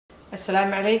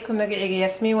السلام عليكم مقعي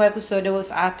ياسمين واي كسو دو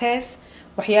iscaateeys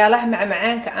waxyaalaha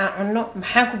macmacaanka aan cuno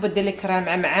maxaan ku bedeli karaa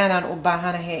macmacaan aan u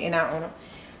baahanahay inaan cuno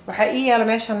waxa ii yaalo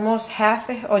meeshan moos haaf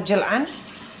ah oo jilcan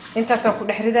intaas aan ku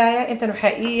dhex ridaaya intan waxa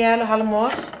ii yaalo hal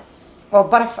moos oo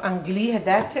baraf aan galiyo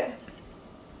daata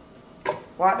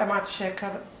waa dhamaad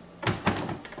sheekada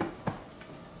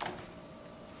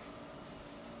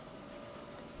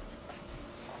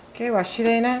waa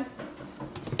shideynaa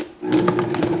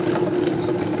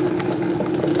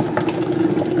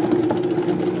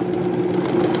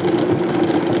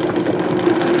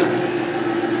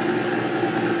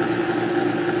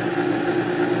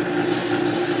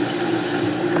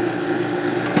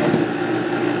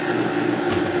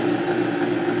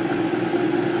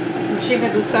mashiinka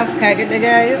duu saas kaaga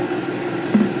dhagaayo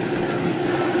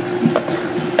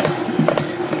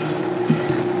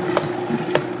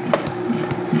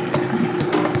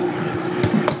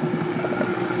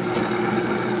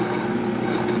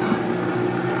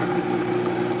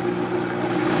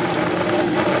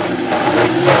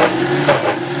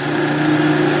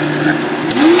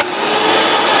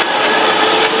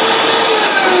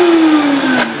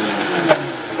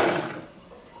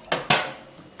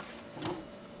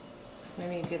Let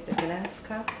me get the glass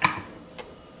cup.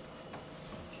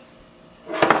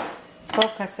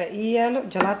 Koobkaas ii yaalo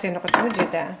jalaato noqoto ma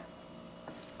jeedaa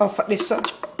oo fadhiso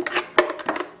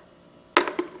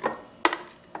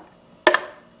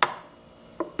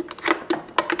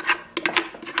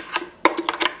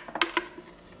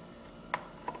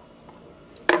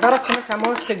barafka markaa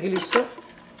mooska geliso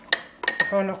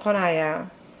wuxuu noqonayaa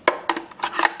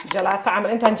jalaato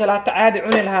camal intaan jalaato caadi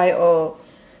cuni lahaay oo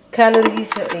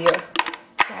kalorigiisa iyo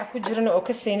waxa ku jirana oo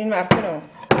ka seenin ma arkano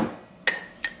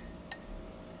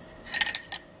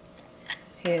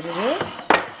here it is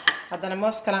hadana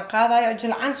moos kalan qaadayo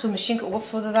jilcan soo mashiinka uga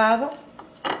fududaado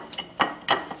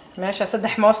meesha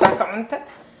saddex moos aan ka cunta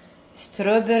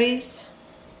strawberries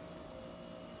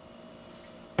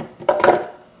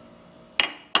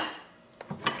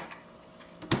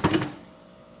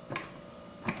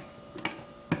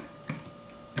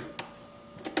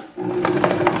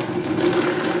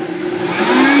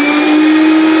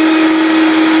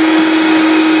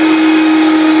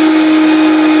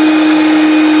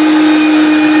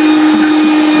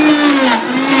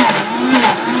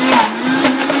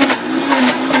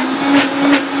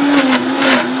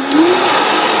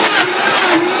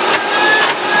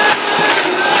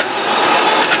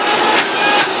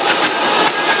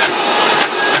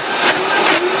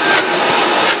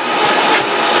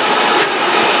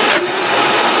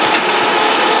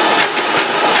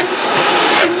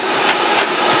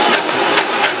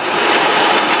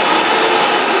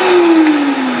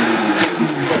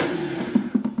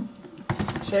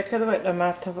sheekadu way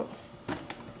dhamaataba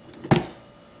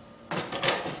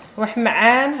wax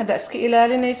macaan hada iska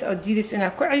ilaalinaysa oo diidis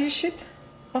inaad ku cayishid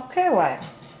okay waay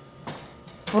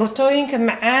furtooyinka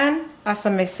macaan aa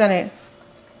samaysanay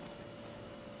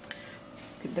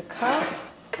kidaka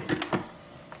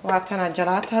waa tana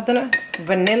jalaato hadana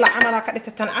vanilla camal ka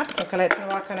dhigta tan cad kale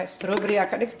waa kana strawberry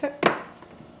ka dhigta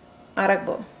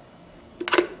aragbo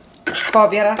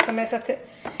koob yar samaysatay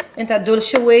inta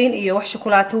doolsho weyn iyo wax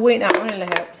shukulaato weyn aan cuni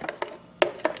lahayd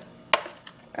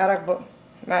aragbo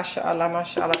ma sha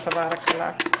Allah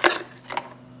tabarakallah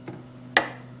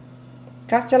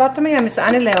kaas jalaato ma yamis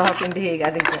aan ilaa waxa indhahayga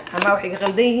adinka ama wax iga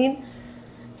qaldan yihiin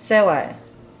sawaay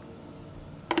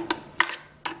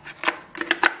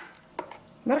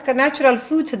marka natural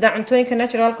food hada cuntooyinka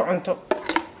natural ka cunto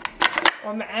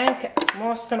oo macaanka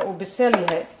mooskan uu bisel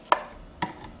yahay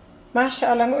ma sha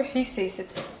Allah ma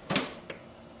uxiisaysat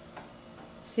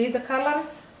see the colors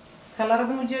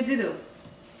colorada mujeedido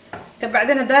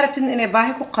kabacdina daarabtin inay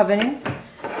baahi ku qabanin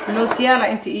loosyaala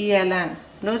inta ii yaalaan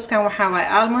looskan waxa waay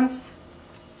almonds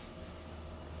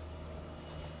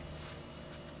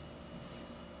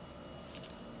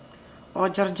oo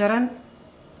jarjaran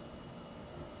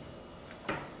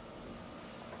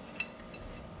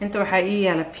inta waxa ii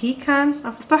yaala pecan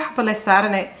afarto xabba la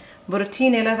saaranay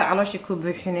بروتين لهذا علاشي كوب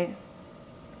بحني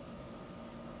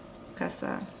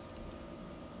كاسا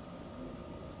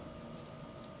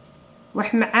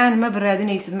وح معان ما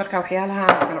برادني يسد مركا وحيالها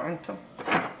كل عنتو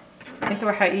انت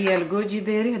وحا ايا الجوجي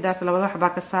بيري دارت لبضا وحبا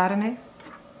كسارني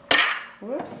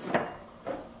وبس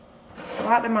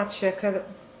وهذا ما تشي كذا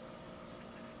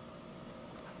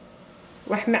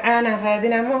وح معانا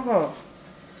رادنا مو هو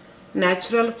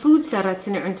natural food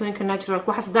سارتني عنتو يمكن natural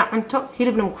وحس دا عنتو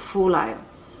هيربنا مكفولايو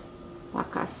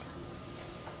وكاس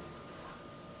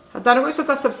هذا نقول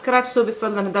سوتا سبسكرايب سو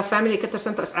بفضل هذا فاميلي كتر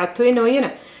سنتو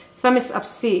اسعادتوينوينا ثمس اب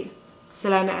سي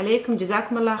السلام عليكم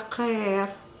جزاكم الله خير.